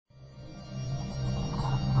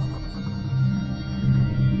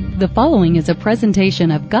The following is a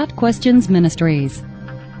presentation of Got Questions Ministries.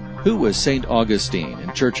 Who was Saint Augustine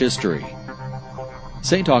in church history?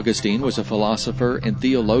 Saint Augustine was a philosopher and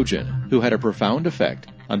theologian who had a profound effect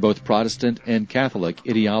on both Protestant and Catholic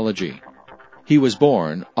ideology. He was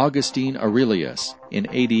born Augustine Aurelius in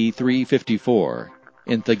AD 354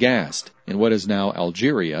 in Thagaste, in what is now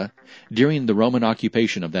Algeria, during the Roman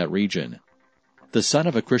occupation of that region. The son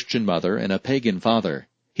of a Christian mother and a pagan father,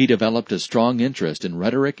 he developed a strong interest in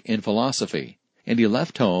rhetoric and philosophy, and he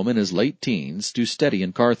left home in his late teens to study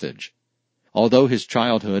in Carthage. Although his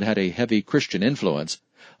childhood had a heavy Christian influence,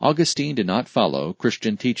 Augustine did not follow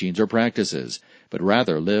Christian teachings or practices, but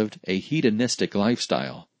rather lived a hedonistic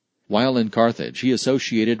lifestyle. While in Carthage, he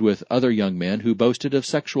associated with other young men who boasted of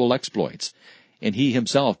sexual exploits, and he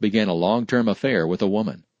himself began a long-term affair with a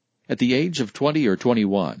woman. At the age of 20 or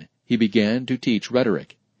 21, he began to teach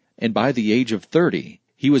rhetoric, and by the age of 30,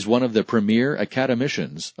 he was one of the premier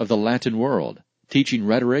academicians of the Latin world, teaching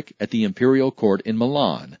rhetoric at the imperial court in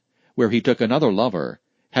Milan, where he took another lover,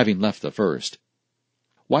 having left the first.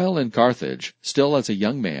 While in Carthage, still as a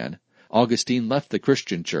young man, Augustine left the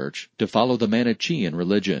Christian church to follow the Manichaean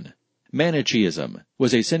religion. Manichaeism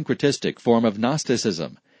was a syncretistic form of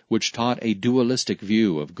Gnosticism, which taught a dualistic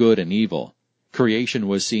view of good and evil. Creation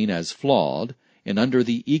was seen as flawed and under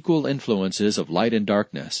the equal influences of light and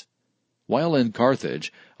darkness. While in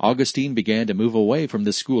Carthage, Augustine began to move away from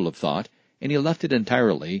this school of thought, and he left it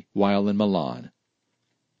entirely while in Milan.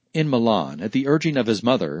 In Milan, at the urging of his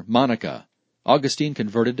mother, Monica, Augustine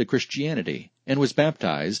converted to Christianity and was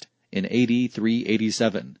baptized in AD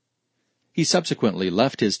 387. He subsequently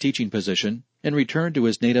left his teaching position and returned to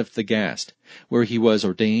his native Thagaste, where he was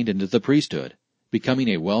ordained into the priesthood, becoming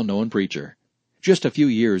a well-known preacher. Just a few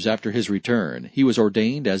years after his return, he was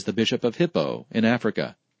ordained as the Bishop of Hippo in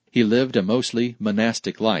Africa. He lived a mostly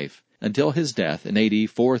monastic life until his death in AD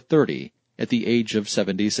 430 at the age of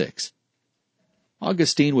 76.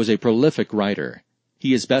 Augustine was a prolific writer.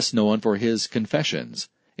 He is best known for his Confessions,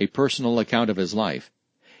 a personal account of his life,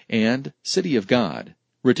 and City of God,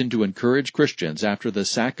 written to encourage Christians after the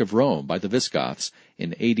sack of Rome by the Visigoths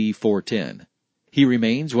in AD 410. He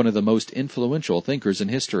remains one of the most influential thinkers in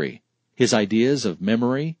history. His ideas of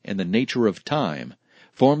memory and the nature of time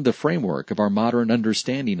form the framework of our modern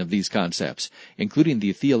understanding of these concepts, including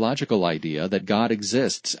the theological idea that God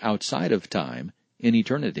exists outside of time in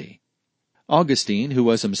eternity. Augustine, who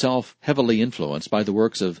was himself heavily influenced by the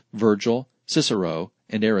works of Virgil, Cicero,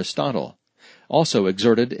 and Aristotle, also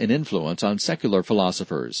exerted an influence on secular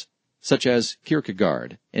philosophers, such as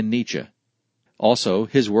Kierkegaard and Nietzsche. Also,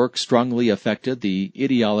 his work strongly affected the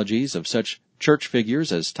ideologies of such church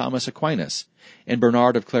figures as Thomas Aquinas and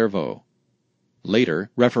Bernard of Clairvaux. Later,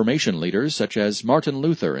 Reformation leaders such as Martin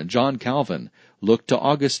Luther and John Calvin looked to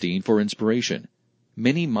Augustine for inspiration.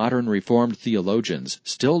 Many modern Reformed theologians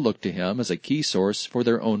still look to him as a key source for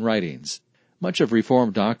their own writings. Much of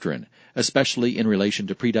Reformed doctrine, especially in relation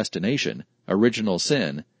to predestination, original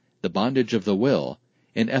sin, the bondage of the will,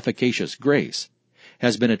 and efficacious grace,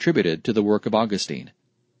 has been attributed to the work of Augustine.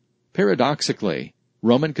 Paradoxically,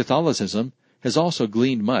 Roman Catholicism has also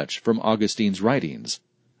gleaned much from Augustine's writings,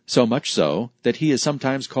 so much so that he is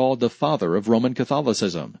sometimes called the father of Roman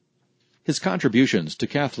Catholicism. His contributions to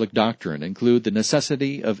Catholic doctrine include the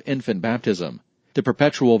necessity of infant baptism, the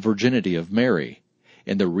perpetual virginity of Mary,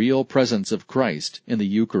 and the real presence of Christ in the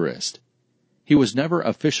Eucharist. He was never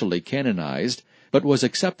officially canonized, but was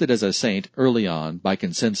accepted as a saint early on by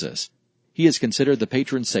consensus. He is considered the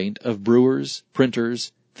patron saint of brewers,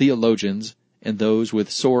 printers, theologians, and those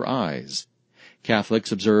with sore eyes.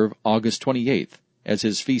 Catholics observe August 28th as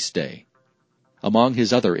his feast day. Among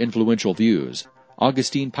his other influential views,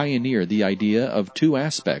 Augustine pioneered the idea of two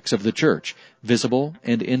aspects of the church, visible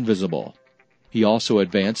and invisible. He also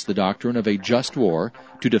advanced the doctrine of a just war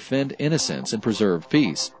to defend innocence and preserve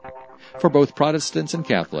peace. For both Protestants and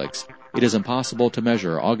Catholics, it is impossible to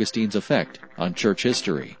measure Augustine's effect on church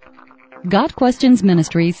history. Got Questions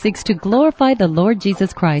Ministry seeks to glorify the Lord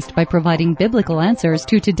Jesus Christ by providing biblical answers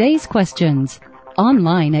to today's questions.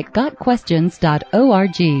 Online at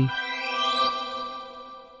gotquestions.org.